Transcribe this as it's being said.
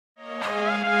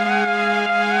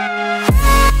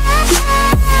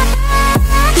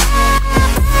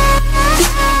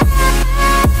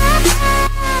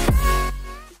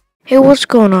What's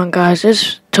going on, guys?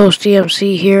 It's Toasty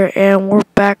MC here, and we're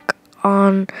back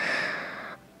on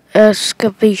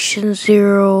Excavation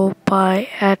Zero by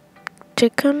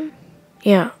Atticon.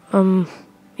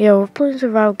 We're playing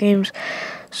survival games.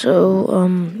 So,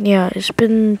 it's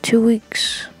been 2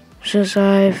 weeks since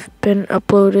I've been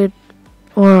uploaded,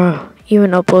 or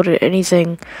even uploaded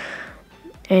anything,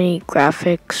 any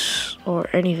graphics, or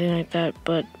anything like that,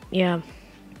 but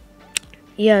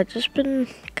just been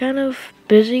kind of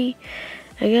busy,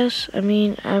 I guess. I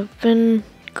mean, I've been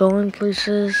going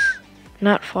places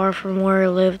not far from where I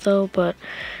live, though, but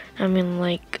I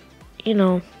mean,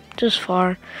 just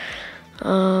far.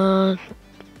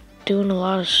 Doing a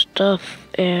lot of stuff,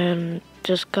 and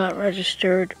just got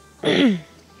registered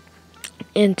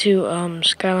into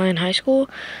Skyline High School.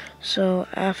 So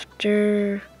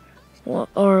after,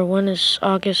 when is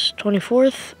August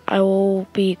 24th, I will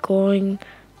be going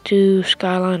to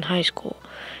Skyline High School.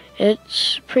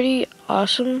 It's pretty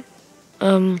awesome.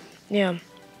 I'm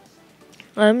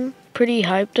pretty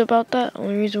hyped about that.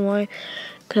 Only reason why,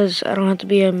 because I don't have to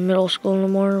be in middle school no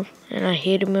more, and I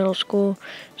hated middle school.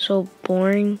 So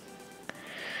boring.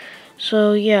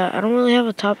 So yeah, I don't really have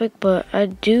a topic, but I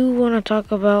do want to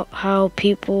talk about how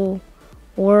people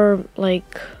were, they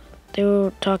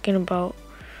were talking about,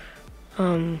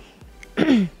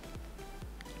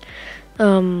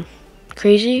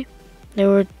 Crazy. They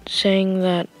were saying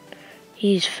that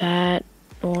he's fat,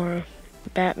 or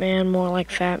Batman more like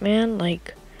Fat Man.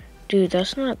 Like, dude,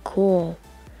 that's not cool.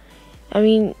 I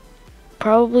mean,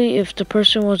 probably if the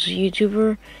person was a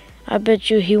YouTuber, I bet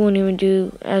you he wouldn't even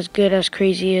do as good as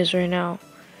Crazy is right now.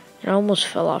 It almost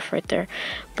fell off right there.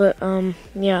 But,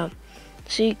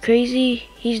 see, Crazy,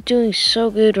 he's doing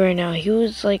so good right now. He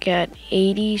was like at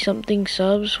 80 something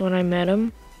subs when I met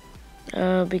him,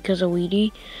 because of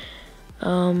Weedy.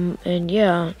 And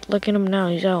yeah, look at him now.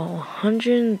 He's at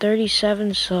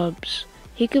 137 subs.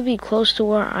 He could be close to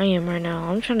where I am right now.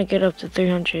 I'm trying to get up to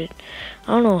 300. I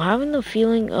don't know, having the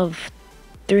feeling of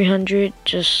 300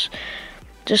 just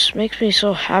makes me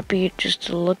so happy just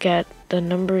to look at the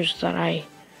numbers that I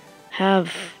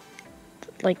have.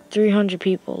 Like 300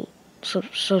 people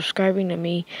subscribing to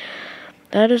me.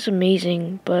 That is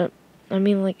amazing, but I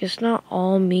mean, it's not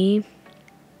all me.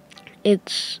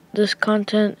 This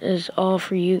content is all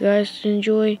for you guys to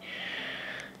enjoy.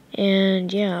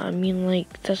 And yeah, I mean,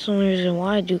 that's the only reason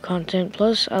why I do content.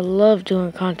 Plus, I love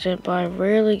doing content, but I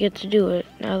rarely get to do it.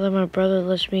 Now that my brother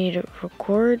lets me to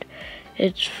record,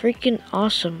 it's freaking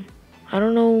awesome. I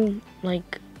don't know,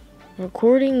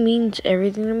 recording means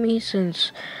everything to me,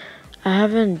 since I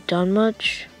haven't done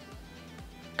much.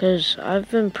 Because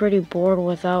I've been pretty bored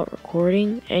without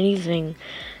recording anything.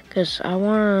 Because I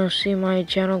want to see my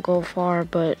channel go far,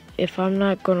 but if I'm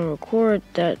not going to record,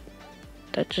 that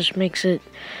just makes it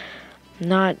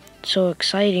not so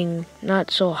exciting,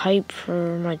 not so hype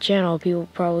for my channel. People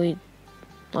probably,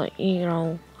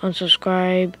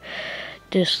 unsubscribe,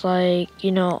 dislike,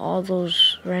 all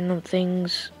those random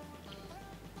things.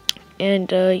 And,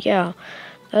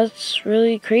 that's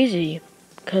really crazy,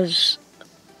 because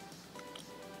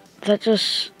that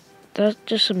just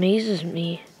amazes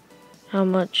me. How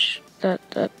much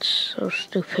that's so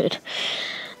stupid.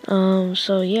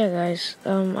 So yeah, guys,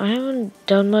 I haven't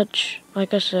done much,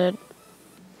 like I said.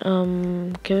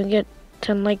 Can we get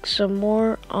 10 likes some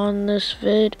more on this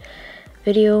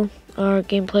video, or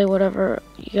gameplay, whatever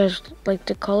you guys like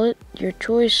to call it, your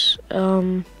choice.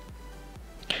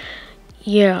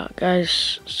 Yeah,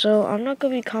 guys, so I'm not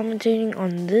gonna be commentating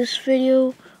on this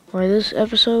video or this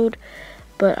episode,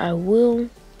 but I will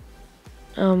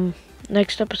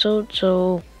next episode.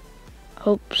 So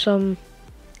hope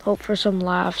for some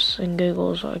laughs and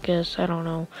giggles, I guess. I don't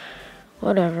know,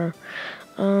 whatever.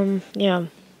 Yeah,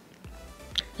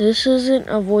 this isn't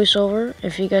a voiceover,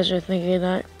 if you guys are thinking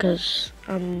that, because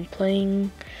I'm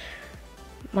playing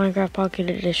Minecraft Pocket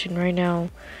Edition right now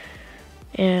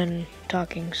and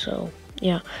talking. So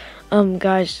yeah,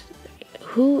 guys,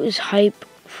 who is hype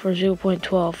for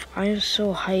 0.12? I am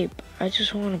so hype. I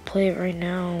just want to play it right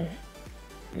now.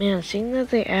 Man, seeing that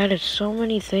they added so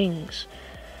many things,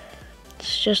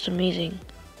 it's just amazing.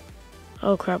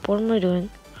 Oh crap, what am I doing?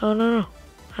 Oh no,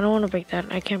 I don't want to break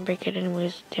that. I can't break it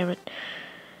anyways, damn it.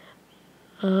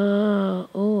 Should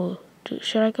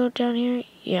I go down here?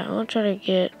 Yeah, I'm gonna try to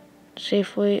get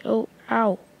safely. Oh,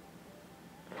 ow.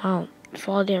 Wow,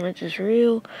 fall damage is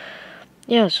real.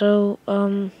 Yeah, so,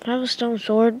 I have a stone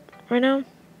sword right now.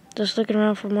 Just looking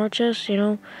around for more chests,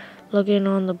 looking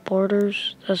on the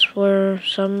borders. That's where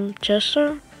some chests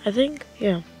are, I think.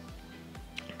 Yeah.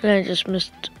 And I just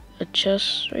missed a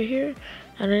chest right here.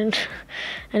 I didn't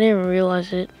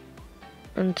realize it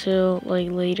until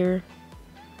later.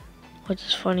 which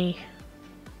is funny.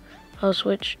 Oh,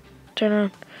 switch. Turn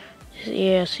around.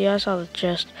 Yeah, see, I saw the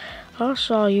chest. I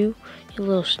saw you, you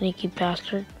little sneaky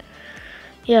bastard.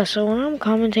 Yeah, so when I'm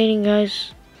commentating,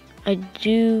 guys, I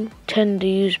do tend to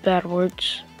use bad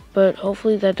words, but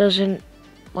hopefully that doesn't,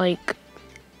 like,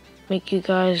 make you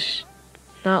guys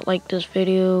not like this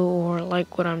video or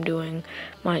like what I'm doing,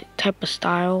 my type of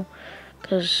style,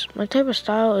 because my type of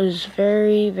style is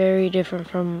very, very different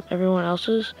from everyone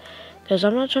else's, because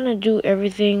I'm not trying to do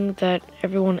everything that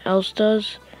everyone else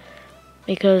does,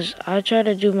 because I try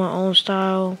to do my own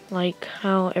style, like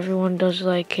how everyone does,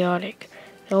 like chaotic.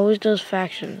 It always does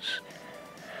factions.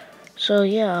 So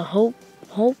yeah, hope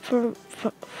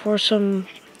for some.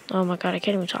 Oh my god, I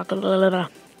can't even talk.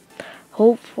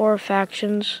 Hope for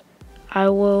factions. I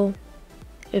will.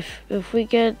 If we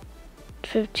get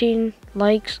 15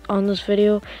 likes on this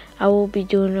video, I will be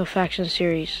doing a faction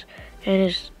series, and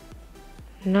it's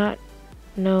not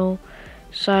no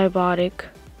Cybotic.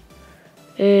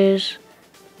 Is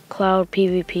Cloud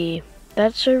PvP.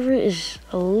 That server is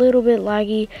a little bit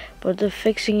laggy, but they're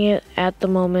fixing it at the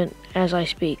moment as I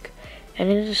speak, and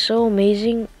it is so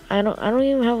amazing. I don't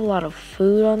even have a lot of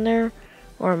food on there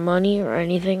or money or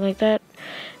anything like that,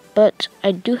 but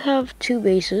I do have 2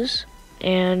 bases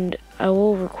and I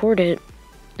will record it.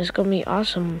 It's gonna be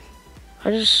awesome.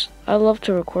 I love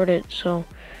to record it, so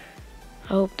I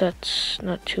hope that's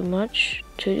not too much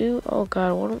to do. Oh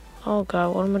god,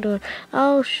 what am I doing?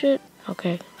 Oh shit.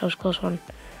 Okay, that was a close one.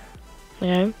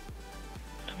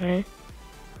 Okay.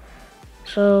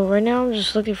 So right now I'm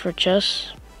just looking for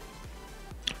chests.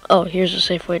 Oh, here's a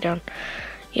safe way down.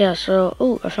 Yeah,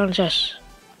 so I found a chest.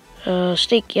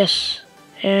 Steak, yes.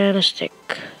 And a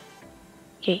stick.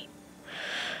 Yay.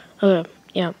 Okay,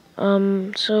 yeah.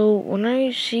 So when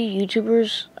I see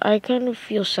YouTubers, I kind of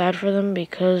feel sad for them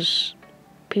because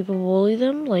people bully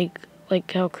them, like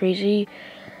how crazy.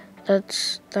 That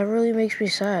really makes me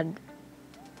sad.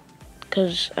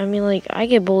 Cause I mean, like, I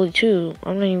get bullied too.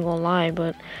 I'm not even gonna lie,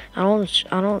 but I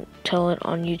don't tell it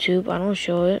on YouTube. I don't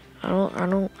show it.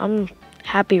 I'm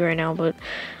happy right now, but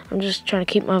I'm just trying to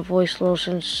keep my voice low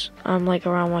since I'm like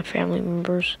around my family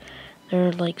members.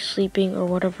 They're like sleeping or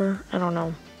whatever. I don't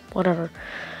know. Whatever.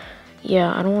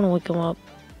 Yeah, I don't want to wake them up.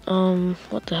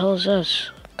 What the hell is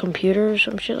this? Computer or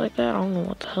some shit like that? I don't know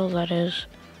what the hell that is.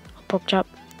 A pork chop.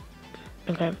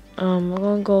 Okay. We're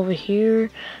gonna go over here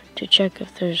to check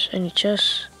if there's any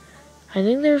chests. I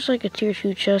think there's like a tier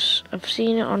 2 chest. I've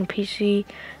seen it on PC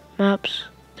maps.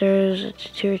 There's a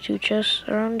tier 2 chest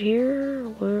around here.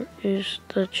 Where is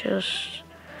the chest?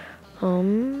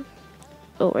 Oh,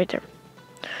 right there.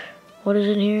 What is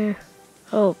in here?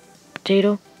 Oh,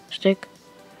 potato, stick,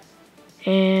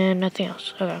 and nothing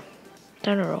else. Okay,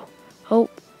 time to roll. Oh,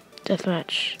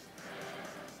 deathmatch.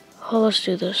 Oh, let's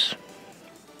do this.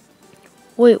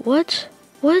 Wait, what?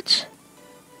 What?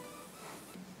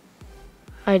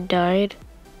 I died?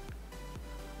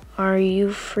 Are you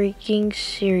freaking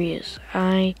serious?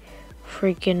 I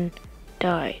freaking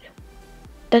died.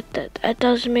 That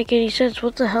doesn't make any sense.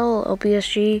 What the hell,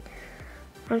 OPSG?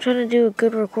 I'm trying to do a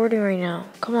good recording right now.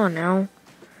 Come on now.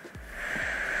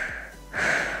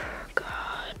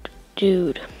 God,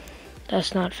 dude.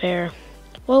 That's not fair.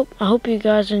 Well, I hope you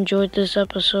guys enjoyed this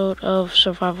episode of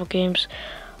Survival Games.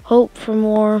 Hope for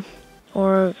more,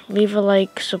 or leave a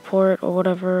like, support, or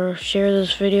whatever. Share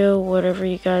this video, whatever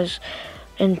you guys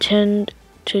intend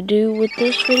to do with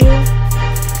this video.